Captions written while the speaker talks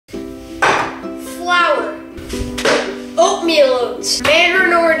flour, oatmeal oats,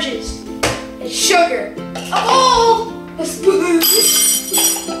 mandarin oranges, and sugar. A spoon.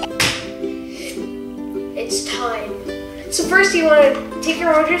 It's time. So first you want to take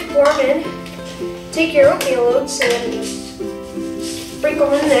your oranges, pour them in. Take your oatmeal oats and just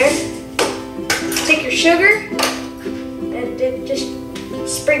sprinkle them in there. Take your sugar and then just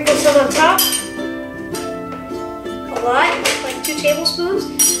sprinkle some on top. A lot, like 2 tablespoons.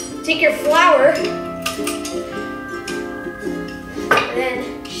 Take your flour and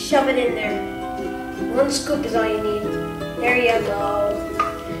then shove it in there. 1 scoop is all you need. There you go.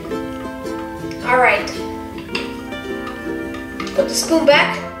 All right. Put the spoon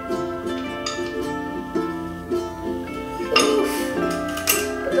back. Oof.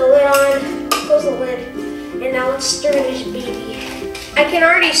 Put the lid on. Close the lid. And now let's stir this baby. I can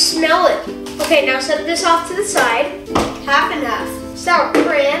already smell it. Okay, now set this off to the side. Half and half. Sour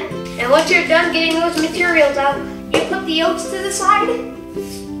cream. And once you're done getting those materials out, you put the oats to the side.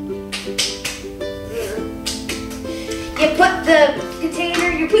 You put the container,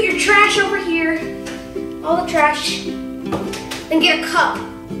 you put your trash over here. All the trash. Then get a cup.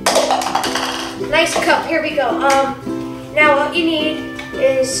 Nice cup, here we go. Now what you need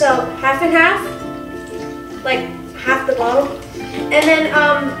is half and half. Like half the bottle. And then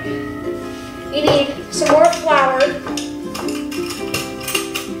you need some more flour.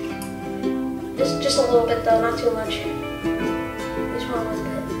 Just a little bit though, not too much. Just one little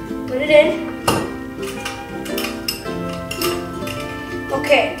bit. Put it in.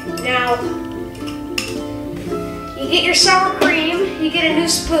 Okay, now you get your sour cream, you get a new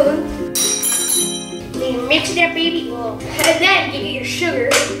spoon, and you mix that baby up, and then you get your sugar.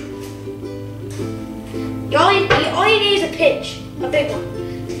 All you need is a pinch, a big one.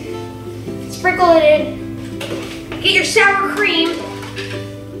 Sprinkle it in, get your sour cream,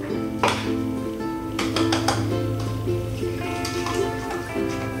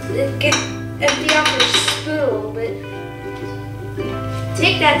 empty off your spoon a little bit.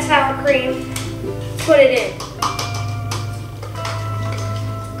 Take that sour cream, put it in,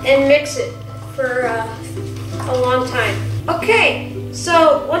 and mix it for a long time. Okay,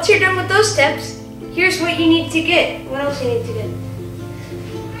 so once you're done with those steps, here's what you need to get. What else you need to get?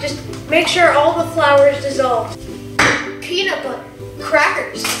 Just make sure all the flour is dissolved. Peanut butter,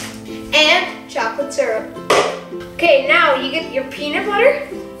 crackers, and chocolate syrup. Okay, now you get your peanut butter.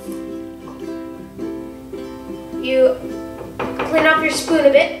 You clean off your spoon a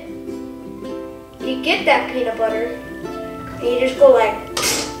bit. You get that peanut butter, and you just go like,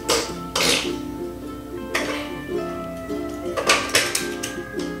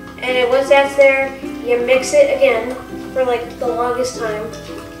 and then once that's there, you mix it again for like the longest time.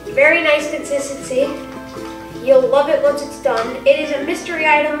 Very nice consistency. You'll love it once it's done. It is a mystery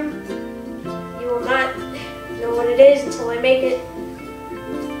item. You will not know what it is until I make it.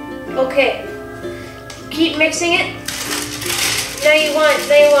 Okay, keep mixing it. Now you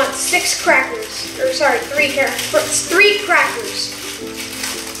want 6 crackers, or sorry, 3 crackers.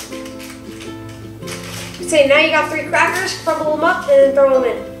 Say now you got 3 crackers, crumble them up and then throw them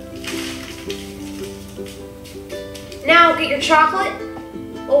in. Now get your chocolate,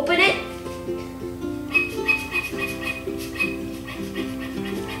 open it,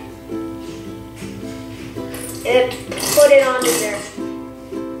 and put it on in there.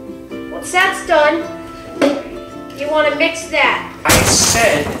 Once that's done, you want to mix that. I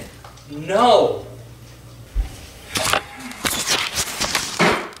said no.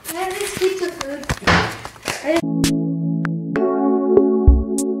 I just keep the food.